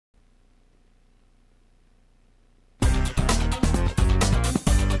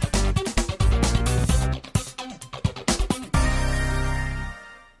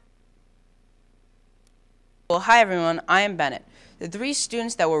Well, hi everyone, I am Bennett. The three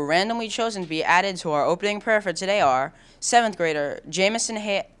students that were randomly chosen to be added to our opening prayer for today are 7th grader Jamison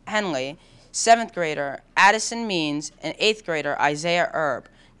Henley, 7th grader Addison Means, and 8th grader Isaiah Erb.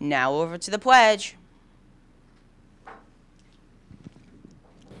 Now over to the pledge.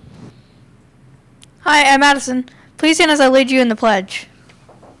 Hi, I'm Addison. Please stand as I lead you in the pledge.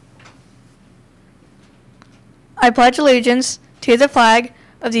 I pledge allegiance to the flag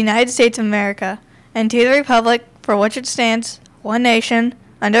of the United States of America and to the republic for which it stands, one nation,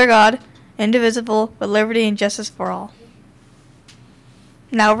 under God, indivisible, with liberty and justice for all.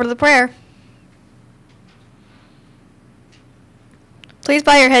 Now over to the prayer. Please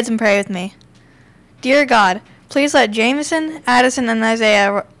bow your heads and pray with me. Dear God, please let Jameson, Addison, and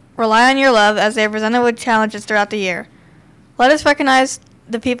Isaiah rely on your love as they are presented with challenges throughout the year. Let us recognize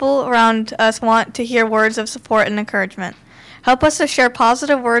the people around us want to hear words of support and encouragement. Help us to share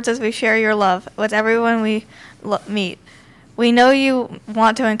positive words as we share your love with everyone we meet. We know you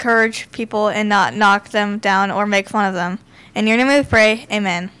want to encourage people and not knock them down or make fun of them. In your name we pray,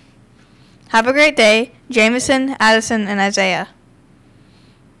 amen. Have a great day, Jameson, Addison, and Isaiah.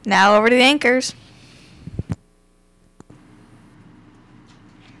 Now over to the anchors.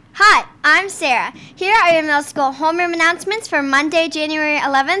 Hi, I'm Sarah. Here are your middle school homeroom announcements for Monday, January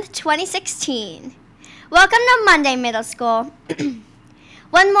 11th, 2016. Welcome to Monday Middle School.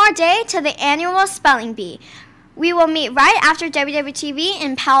 One more day to the annual spelling bee. We will meet right after WWTV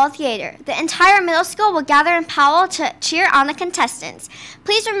in Powell Theater. The entire middle school will gather in Powell to cheer on the contestants.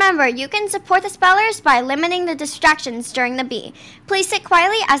 Please remember, you can support the spellers by limiting the distractions during the bee. Please sit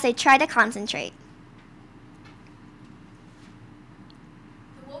quietly as they try to concentrate.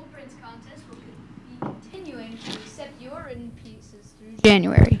 The Wolf Prince contest will be continuing to accept your written pieces through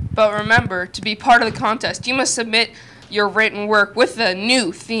January. But remember, to be part of the contest, you must submit your written work with a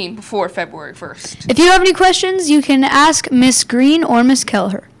new theme before February 1st. If you have any questions, you can ask Miss Green or Miss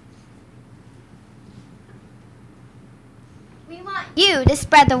Kelleher. We want you to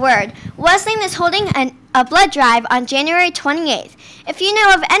spread the word. Wesleyan is holding a blood drive on January 28th. If you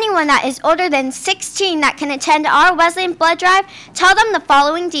know of anyone that is older than 16 that can attend our Wesleyan blood drive, tell them the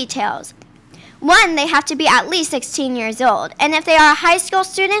following details. 1, they have to be at least 16 years old. And if they are a high school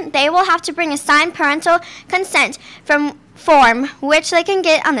student, they will have to bring a signed parental consent form, which they can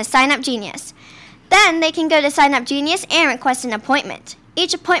get on the Sign Up Genius. Then they can go to Sign Up Genius and request an appointment.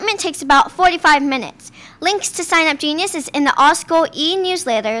 Each appointment takes about 45 minutes. Links to Sign Up Genius is in the all-school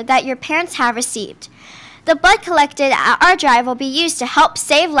e-newsletter that your parents have received. The blood collected at our drive will be used to help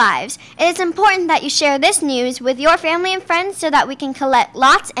save lives. It is important that you share this news with your family and friends so that we can collect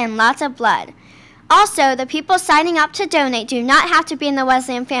lots and lots of blood. Also, the people signing up to donate do not have to be in the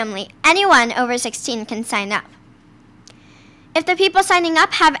Wesleyan family. Anyone over 16 can sign up. If the people signing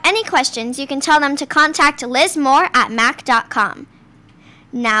up have any questions, you can tell them to contact Liz Moore at mac.com.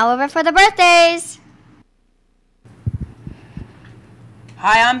 Now over for the birthdays.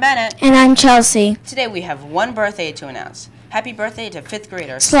 Hi, I'm Bennett. And I'm Chelsea. Today we have one birthday to announce. Happy birthday to 5th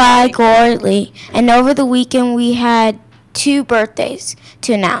grader Sly Gorley. And over the weekend we had 2 birthdays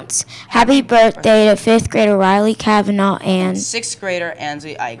to announce. Happy birthday to 5th grader Riley Kavanaugh and 6th grader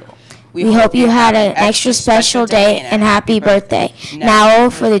Ansley Eigel. We hope you had an extra special day and happy birthday. Now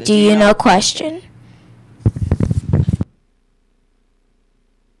for the Do You Know question.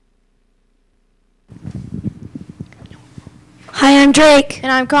 Hi, I'm Drake.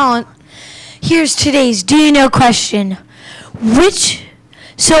 And I'm Colin. Here's today's Do You Know question.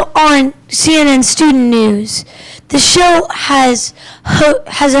 So on CNN Student News, the show has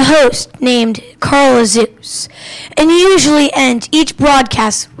a host named Carl Zeus, and you usually end each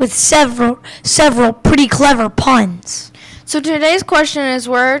broadcast with several pretty clever puns. So today's question is,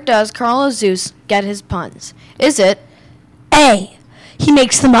 where does Carl Zeus get his puns? Is it A, he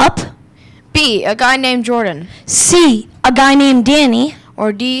makes them up, B, a guy named Jordan, C, a guy named Danny,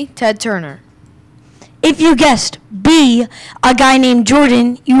 or D, Ted Turner? If you guessed B, a guy named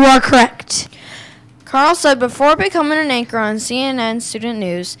Jordan, you are correct. Carl said before becoming an anchor on CNN Student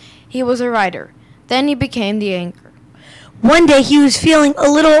News, he was a writer. Then he became the anchor. One day he was feeling a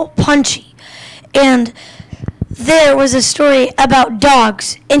little punchy, and there was a story about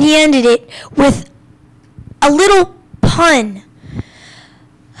dogs, and he ended it with a little pun.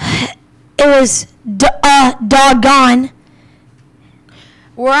 It was doggone.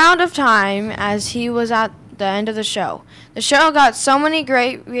 We're out of time as he was at the end of the show. The show got so many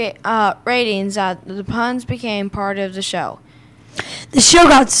great ratings that the puns became part of the show. The show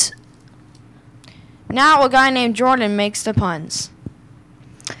got... Now a guy named Jordan makes the puns.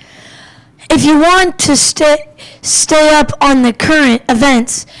 If you want to stay up on the current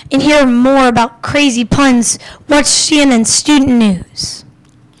events and hear more about crazy puns, watch CNN Student News.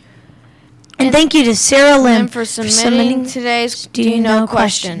 And thank you to Sarah Lim for submitting today's Do You Know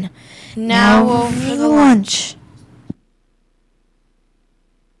question. Now we'll for the lunch.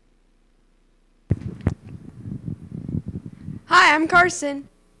 Hi, I'm Carson.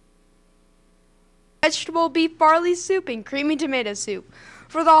 Vegetable beef barley soup and creamy tomato soup.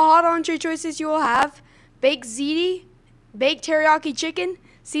 For the hot entree choices, you will have baked ziti, baked teriyaki chicken,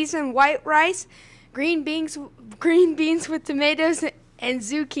 seasoned white rice, green beans with tomatoes and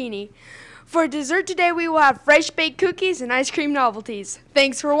zucchini. For dessert today, we will have fresh baked cookies and ice cream novelties.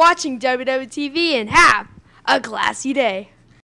 Thanks for watching WWTV and have a classy day.